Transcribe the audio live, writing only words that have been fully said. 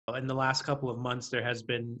in the last couple of months, there has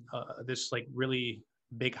been this like really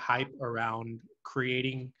big hype around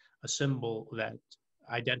creating a symbol that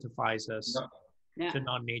identifies us Yeah. Yeah. to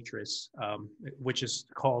non-naturists, which is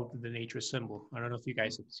called the Naturist Symbol. I don't know if you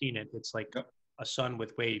guys have seen it. It's like Yeah. a sun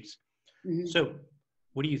with waves. Mhm. So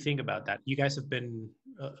what do you think about that? You guys have been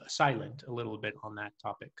silent a little bit on that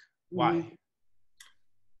topic. Why? Mhm.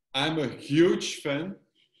 I'm a huge fan,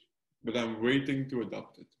 but I'm waiting to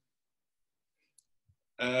adopt it.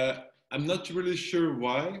 I'm not really sure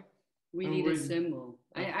why. We I'm need a waiting. symbol.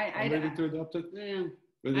 I'm waiting to adopt it. Yeah.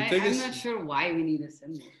 But the thing I'm is, not sure why we need a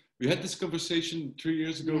symbol. we had this conversation 3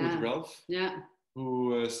 years ago with Yeah. Ralph, Yeah.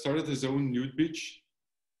 who started his own nude beach,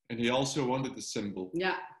 and he also wanted a symbol.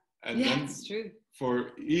 Yeah. And Yeah, then it's true. for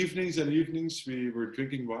evenings and evenings, we were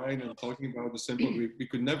drinking wine and talking about the symbol. We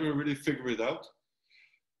could never really figure it out.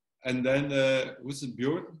 And then was it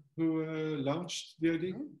Bjorn who launched the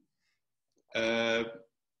idea?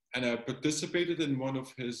 And I participated in one of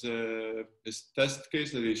his test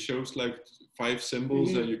cases that he shows like 5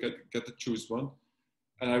 symbols and you get to choose one.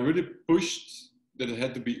 And I really pushed that it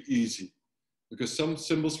had to be easy because some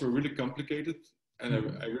symbols were really complicated. And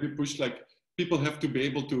I really pushed like people have to be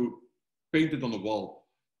able to paint it on the wall.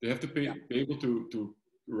 They have to be able to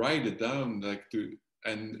write it down,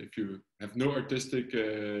 and if you have no artistic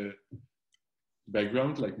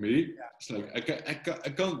background like me, it's like I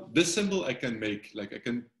can't. This symbol I can make. Like I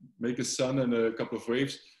can make a sun and a couple of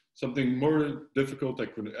waves. Something more difficult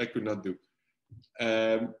I could not do.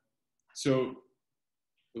 So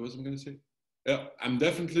what was I going to say? Yeah, I'm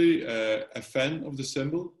definitely a fan of the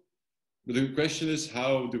symbol, but the question is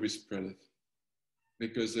how do we spread it?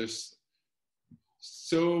 Because there's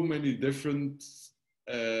so many different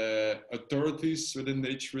authorities within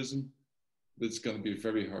naturism that it's going to be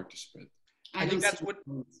very hard to spread. I think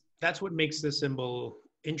that's what makes the symbol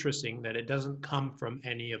interesting, that it doesn't come from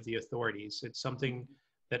any of the authorities. It's something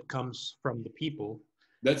that comes from the people.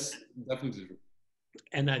 That's definitely true.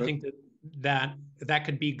 And I think that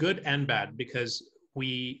could be good and bad, because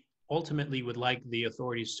we ultimately would like the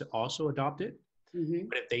authorities to also adopt it.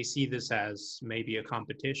 But if they see this as maybe a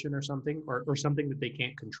competition or something, or something that they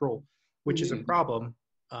can't control, which is a problem,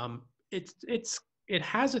 it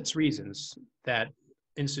has its reasons that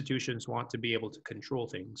institutions want to be able to control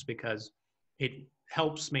things, because it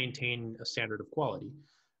helps maintain a standard of quality.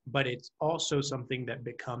 But it's also something that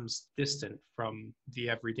becomes distant from the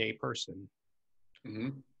everyday person.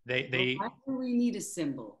 Why do we need a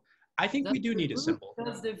symbol? I think we do need a symbol.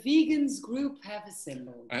 Does the vegans group have a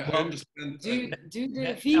symbol? I understand. Do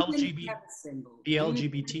the vegans have a symbol? The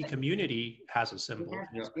LGBT community has a symbol.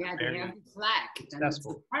 Yeah, they have the flag, and it's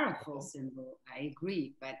a powerful symbol. I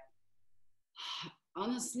agree, but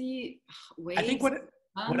honestly, I think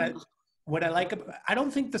what I like about, I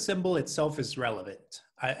don't think the symbol itself is relevant.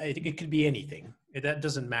 I think it could be anything. That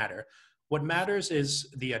doesn't matter. What matters is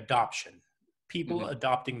the adoption. People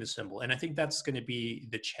adopting the symbol. And I think that's going to be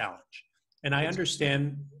the challenge. And I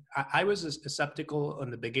understand, I was skeptical in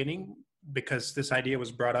the beginning because this idea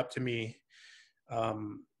was brought up to me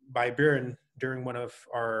by Bjorn during one of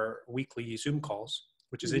our weekly Zoom calls,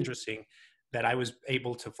 which is interesting, that I was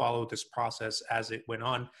able to follow this process as it went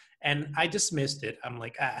on. And I dismissed it. I'm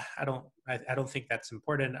like, I don't think that's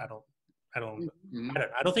important. I don't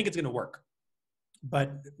think it's going to work.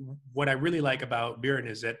 But what I really like about Bjorn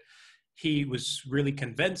is that he was really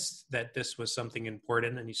convinced that this was something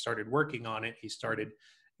important, and he started working on it. He started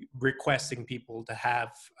requesting people to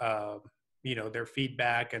have, their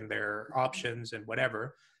feedback and their options and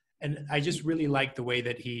whatever. And I just really liked the way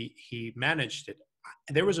that he managed it.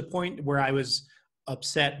 There was a point where I was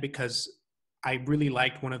upset because I really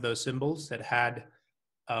liked one of those symbols that had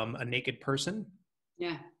a naked person.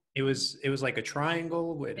 Yeah. It was like a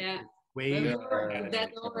triangle with waves.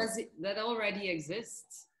 That already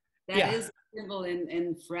exists. That is a symbol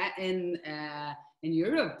in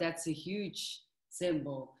Europe. That's a huge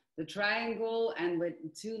symbol. The triangle and with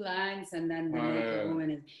 2 lines, and then the naked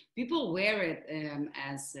woman. People wear it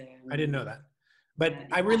as. I didn't know that, but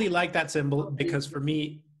I really like that symbol because for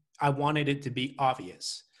me, I wanted it to be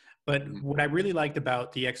obvious. But what I really liked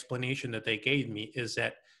about the explanation that they gave me is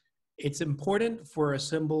that it's important for a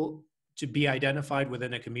symbol to be identified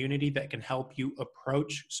within a community that can help you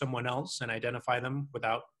approach someone else and identify them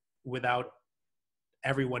without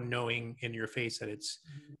everyone knowing in your face that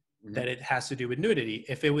that it has to do with nudity.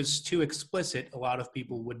 If it was too explicit, a lot of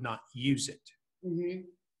people would not use it.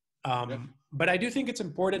 But I do think it's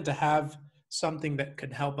important to have something that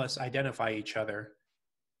could help us identify each other.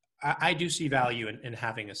 I do see value in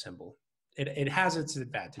having a symbol. It has its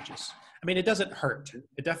advantages. I mean, it doesn't hurt.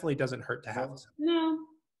 It definitely doesn't hurt to have a symbol. No.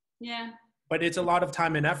 Yeah. but it's a lot of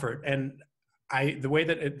time and effort. And the way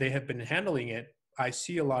that they have been handling it, I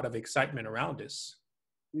see a lot of excitement around this.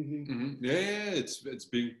 Yeah, it's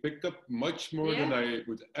being picked up much more than I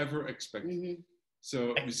would ever expect.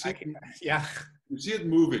 So we see, yeah, we see it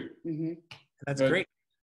moving. That's great.